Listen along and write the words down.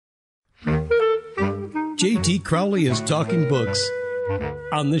J.T. Crowley is Talking Books.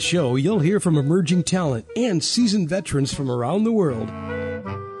 On this show, you'll hear from emerging talent and seasoned veterans from around the world.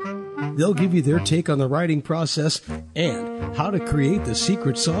 They'll give you their take on the writing process and how to create the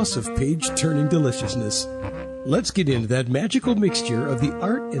secret sauce of page-turning deliciousness. Let's get into that magical mixture of the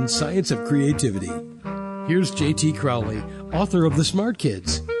art and science of creativity. Here's J.T. Crowley, author of The Smart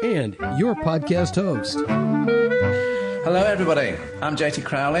Kids, and your podcast host. Hello, everybody. I'm J.T.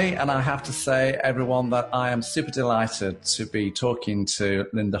 Crowley, and I have to say, everyone, that I am super delighted to be talking to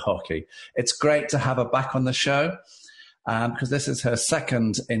Linda Harkey. It's great to have her back on the show because this is her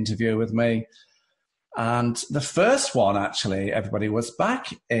second interview with me. And the first one, actually, everybody, was back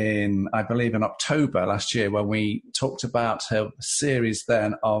in, I believe, in October last year when we talked about her series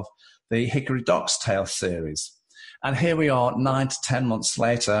then of the Hickory Doc's Tale series. And here we are 9 to 10 months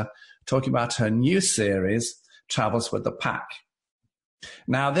later talking about her new series, Travels with the Pack.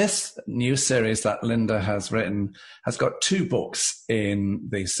 Now, this new series that Linda has written has got 2 books in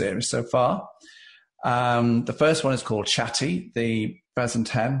the series so far. The first one is called Chatty, the Pheasant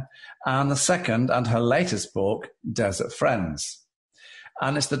Hen, and the second and her latest book, Desert Friends.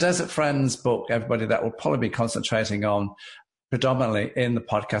 And it's the Desert Friends book, everybody, that we'll probably be concentrating on predominantly in the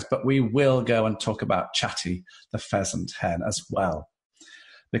podcast, but we will go and talk about Chatty, the Pheasant Hen, as well,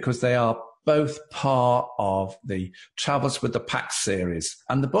 because they are both part of the Travels with the Pack series.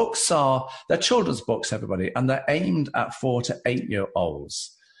 And the books they're children's books, everybody, and they're aimed at 4 to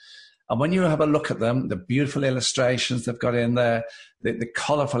 8-year-olds. And when you have a look at them, the beautiful illustrations they've got in there, the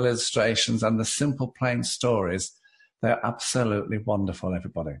colorful illustrations and the simple, plain stories, they're absolutely wonderful,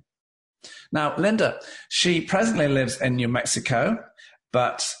 everybody. Now, Linda, she presently lives in New Mexico,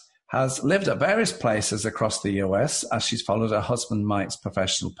 but has lived at various places across the US as she's followed her husband Mike's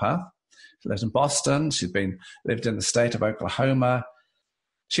professional path. She lives in Boston. She's lived in the state of Oklahoma.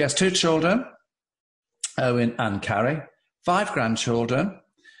 She has 2 children, Owen and Carrie, 5 grandchildren,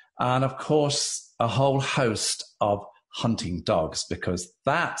 and of course, a whole host of hunting dogs, because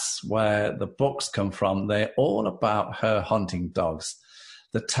that's where the books come from. They're all about her hunting dogs,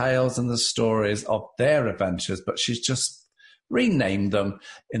 the tales and the stories of their adventures, but she's just renamed them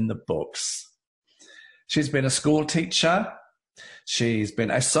in the books. She's been a school teacher. She's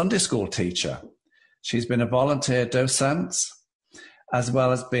been a Sunday school teacher. She's been a volunteer docent, as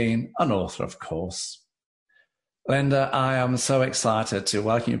well as being an author, of course. Linda, I am so excited to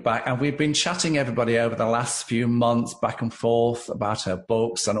welcome you back. And we've been chatting, everybody, over the last few months, back and forth about her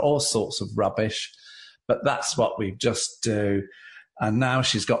books and all sorts of rubbish. But that's what we just do. And now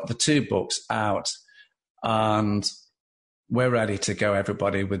she's got the 2 books out. And we're ready to go,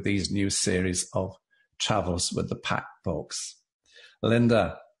 everybody, with these new series of Travels with the Pack books.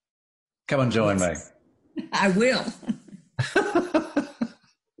 Linda, come and join me. I will.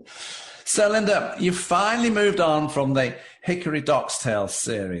 So, Linda, you finally moved on from the Hickory Doc's Tale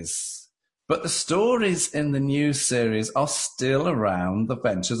series, but the stories in the new series are still around the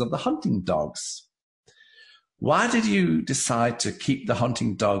ventures of the hunting dogs. Why did you decide to keep the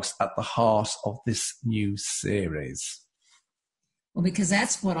hunting dogs at the heart of this new series? Well, because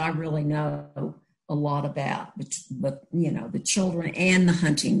that's what I really know a lot about, but the children and the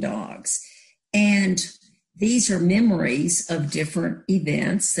hunting dogs. And these are memories of different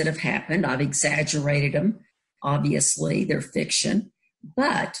events that have happened. I've exaggerated them. Obviously, they're fiction,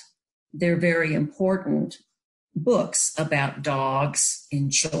 but they're very important books about dogs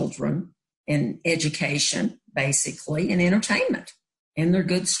and children and education, basically, and entertainment. And they're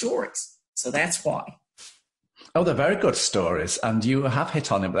good stories. So that's why. Oh, they're very good stories, and you have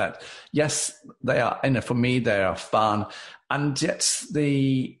hit on it. That yes, they are. For me, they are fun, and yet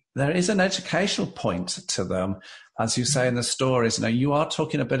there is an educational point to them, as you say in the stories. You are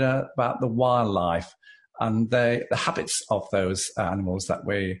talking a bit about the wildlife and the habits of those animals that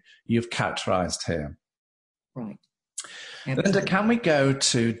you've characterized here. Right. Absolutely. Linda, can we go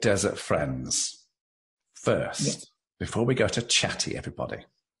to Desert Friends first, yes, before we go to Chatty, everybody?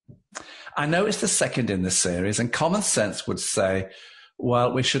 I know it's the second in the series, and common sense would say,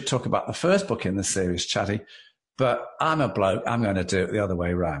 well, we should talk about the first book in the series, Chatty, but I'm a bloke. I'm going to do it the other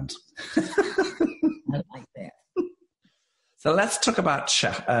way around. I like that. So let's talk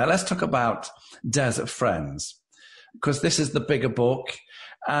about Desert Friends, because this is the bigger book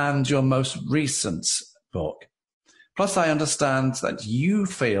and your most recent book. Plus, I understand that you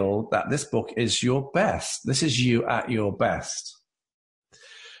feel that this book is your best. This is you at your best.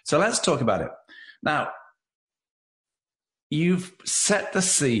 So let's talk about it. Now, you've set the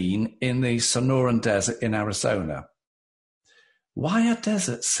scene in the Sonoran Desert in Arizona. Why a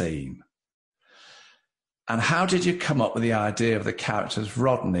desert scene? And how did you come up with the idea of the characters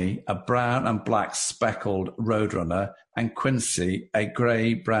Rodney, a brown and black speckled roadrunner, and Quincy, a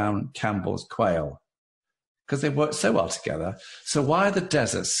grey-brown Campbell's quail? Because they work so well together. So why the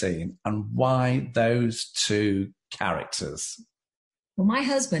desert scene, and why those two characters? Well, my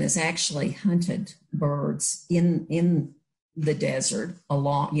husband has actually hunted birds in the desert,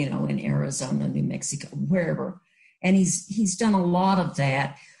 along, in Arizona, New Mexico, wherever. And he's done a lot of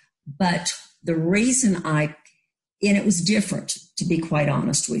that. But the reason and it was different, to be quite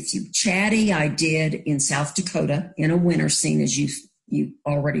honest with you. Chatty I did in South Dakota in a winter scene, as you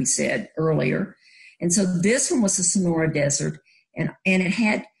already said earlier. And so this one was the Sonoran Desert, and it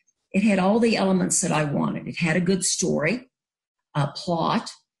had all the elements that I wanted. It had a good story, a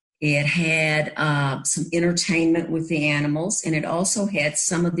plot. It had some entertainment with the animals, and it also had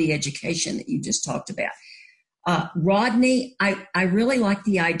some of the education that you just talked about. Rodney, I really like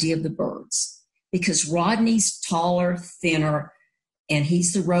the idea of the birds, because Rodney's taller, thinner, and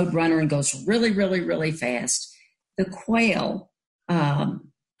he's the road runner and goes really, really, really fast. The quail,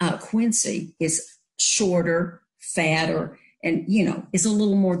 Quincy, is shorter, fatter, and, is a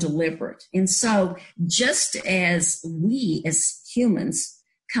little more deliberate. And so just as we as humans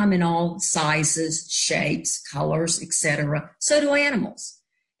come in all sizes, shapes, colors, etc., so do animals.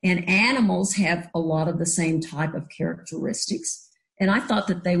 And animals have a lot of the same type of characteristics. And I thought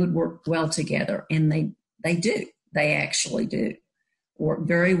that they would work well together, and they do. They actually do work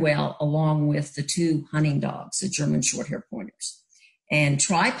very well, along with the two hunting dogs, the German short-hair pointers. And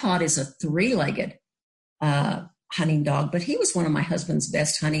Tripod is a three-legged hunting dog, but he was one of my husband's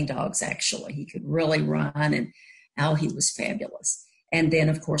best hunting dogs, actually. He could really run, and he was fabulous. And then,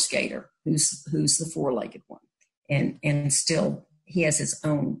 of course, Gator, who's the four-legged one. And still, he has his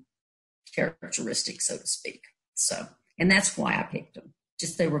own characteristics, so to speak. So, and that's why I picked them.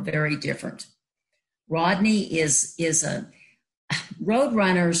 Just they were very different. Rodney is road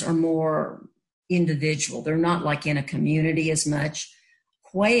runners are more individual. They're not like in a community as much.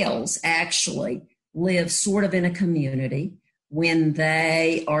 Quails actually live sort of in a community. When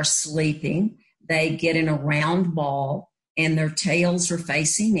they are sleeping, they get in a round ball, and their tails are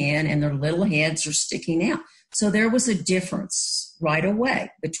facing in and their little heads are sticking out. So there was a difference right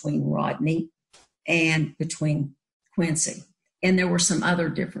away between Rodney and between Quincy. And there were some other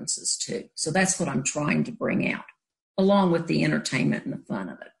differences too. So that's what I'm trying to bring out, along with the entertainment and the fun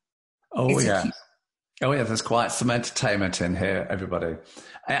of it. Oh, yeah. Oh, yeah, there's quite some entertainment in here, everybody.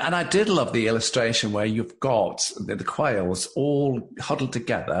 And I did love the illustration where you've got the quails all huddled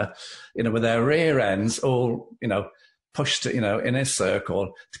together, with their rear ends all, pushed, in a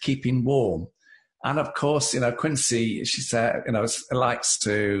circle to keep him warm. And of course, Quincy, she said, likes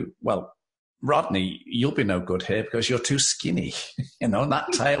to, well, Rodney, you'll be no good here because you're too skinny, and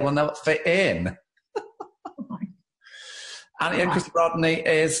that tail will never fit in. And because Rodney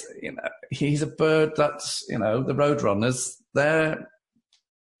is, he's a bird that's, the roadrunners,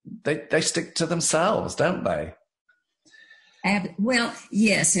 they stick to themselves, don't they? Well,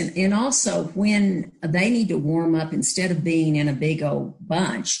 yes. And also when they need to warm up, instead of being in a big old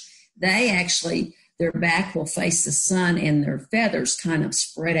bunch, they actually, their back will face the sun and their feathers kind of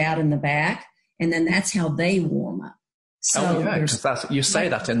spread out in the back. And then that's how they warm up. So because you say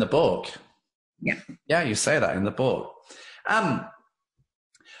that in the book. Yeah. Yeah, you say that in the book. I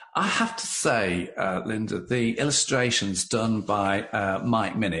have to say, Linda, the illustrations done by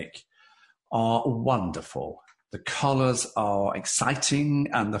Mike Minnick are wonderful. The colours are exciting,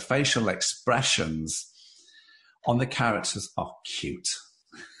 and the facial expressions on the characters are cute.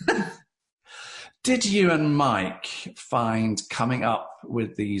 Did you and Mike find coming up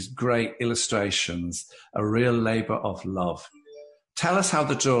with these great illustrations a real labour of love? Tell us how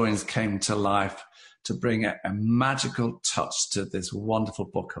the drawings came to life to bring a magical touch to this wonderful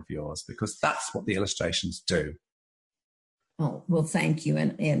book of yours, because that's what the illustrations do. Oh, well, thank you.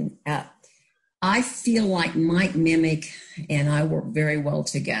 And I feel like Mike Minnick and I work very well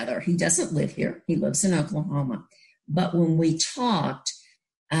together. He doesn't live here. He lives in Oklahoma. But when we talked,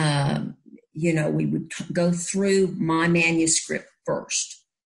 we would go through my manuscript first.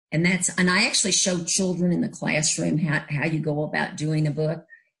 And I actually showed children in the classroom how you go about doing a book.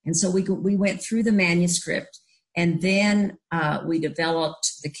 And so we went through the manuscript, and then he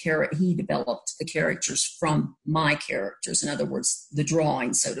developed the characters from my characters. In other words, the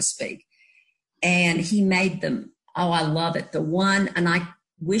drawing, so to speak. And he made them. Oh, I love it. The one, and I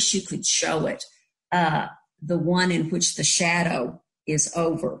wish you could show it, the one in which the shadow is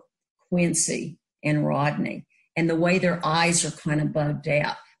over Quincy and Rodney, and the way their eyes are kind of bugged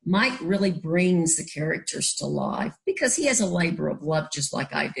out. Mike really brings the characters to life because he has a labor of love just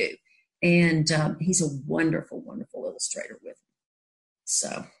like I do. And he's a wonderful, wonderful illustrator with him.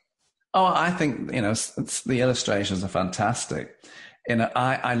 So. Oh, I think, the illustrations are fantastic.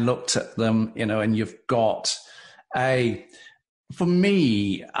 I looked at them, and you've got for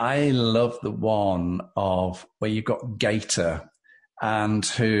me, I love the one of where you've got Gator and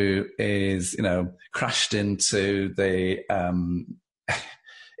who is, crashed into the,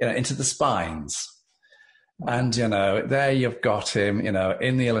 into the spines. And, there you've got him,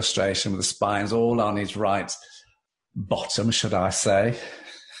 in the illustration with the spines all on his right bottom, should I say,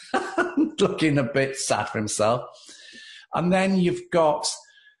 looking a bit sad for himself. And then you've got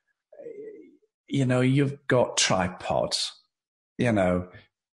Tripod,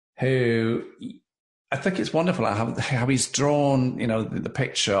 who I think it's wonderful how he's drawn, the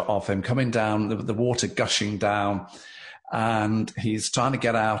picture of him coming down, the water gushing down, and he's trying to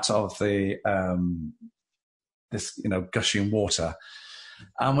get out of the this gushing water,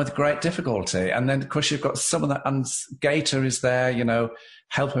 and with great difficulty. And then of course you've got some of that, and Gator is there,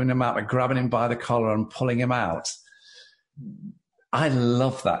 helping him out by grabbing him by the collar and pulling him out. I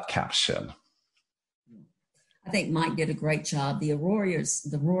love that caption. I think Mike did a great job. The arroyos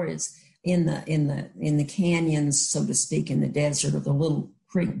in the canyons, so to speak, in the desert, or the little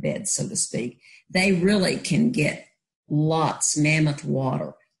creek beds, so to speak, they really can get mammoth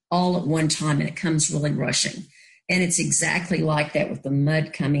water all at one time, and it comes really rushing. And it's exactly like that with the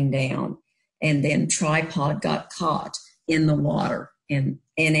mud coming down. And then Tripod got caught in the water. And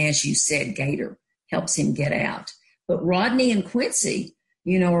as you said, Gator helps him get out. But Rodney and Quincy,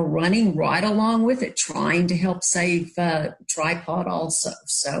 are running right along with it, trying to help save Tripod also.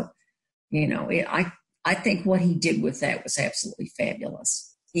 So, I think what he did with that was absolutely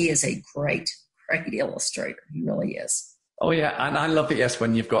fabulous. He is a great, great illustrator. He really is. Oh, yeah. And I love it, yes,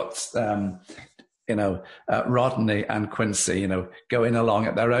 when you've got, Rodney and Quincy, going along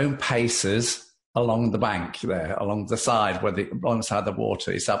at their own paces along the bank there, along the side alongside the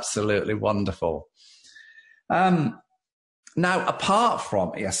water. It's absolutely wonderful. Now, apart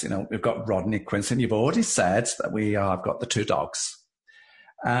from, yes, we've got Rodney, Quincy, and you've already said that we have got the two dogs.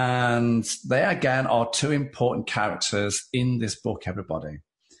 And they, again, are two important characters in this book, everybody.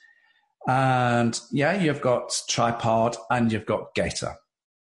 And, yeah, you've got Tripod and you've got Gator.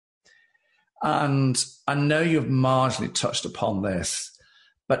 And I know you've marginally touched upon this,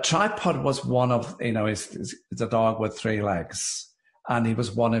 but Tripod was one of, is the dog with three legs. And he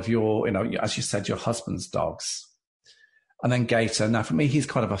was one of your, as you said, your husband's dogs. And then Gator. Now, for me, he's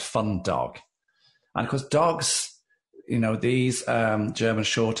kind of a fun dog. And of course, dogs, these German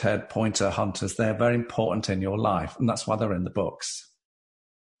short-haired pointer hunters, they're very important in your life. And that's why they're in the books.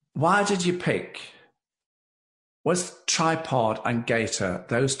 Why did you pick, was Tripod and Gator,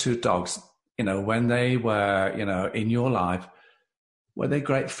 those two dogs, when they were, in your life, were they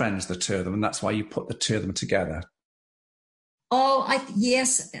great friends, the two of them? And that's why you put the two of them together. Oh,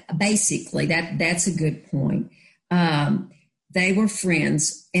 yes, basically, that's a good point. They were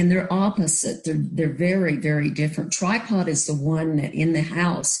friends, and they're opposite. They're very, very different. Tripod is the one that in the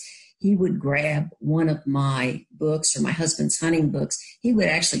house, he would grab one of my books or my husband's hunting books. He would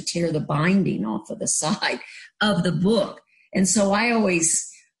actually tear the binding off of the side of the book. And so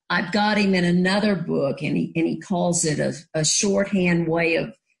I've got him in another book, and he calls it a shorthand way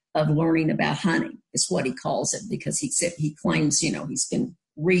of learning about hunting, is what he calls it, because he claims, he's been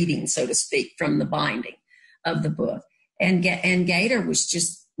reading, so to speak, from the binding of the book. And Gator was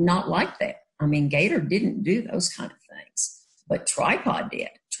just not like that. I mean, Gator didn't do those kind of things, but Tripod did.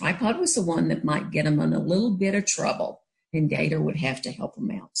 Tripod was the one that might get him in a little bit of trouble, and Gator would have to help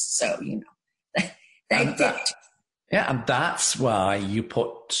him out. So, they fit. Yeah, and that's why you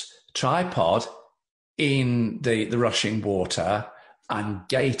put Tripod in the rushing water and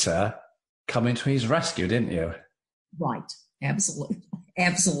Gator coming to his rescue, didn't you? Right. Absolutely.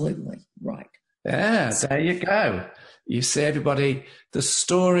 Absolutely. Right. Yeah, there you go. You see, everybody, the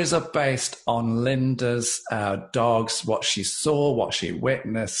stories are based on Linda's dogs, what she saw, what she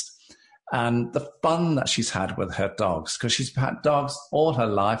witnessed, and the fun that she's had with her dogs, because she's had dogs all her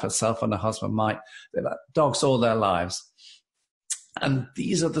life, herself and her husband Mike. They've had dogs all their lives. And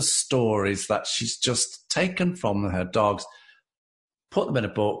these are the stories that she's just taken from her dogs, put them in a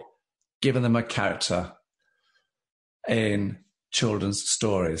book, given them a character in children's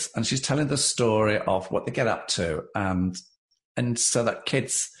stories. And she's telling the story of what they get up to, and so that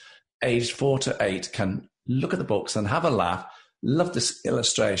kids aged 4 to 8 can look at the books and have a laugh, love the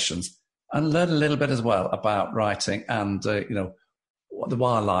illustrations, and learn a little bit as well about writing and the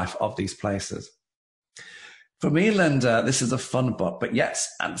wildlife of these places. For me, Linda, this is a fun book, but yes,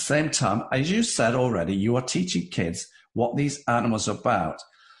 at the same time, as you said already, you are teaching kids what these animals are about.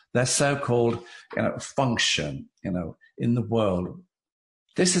 their so-called, function, in the world.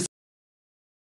 This is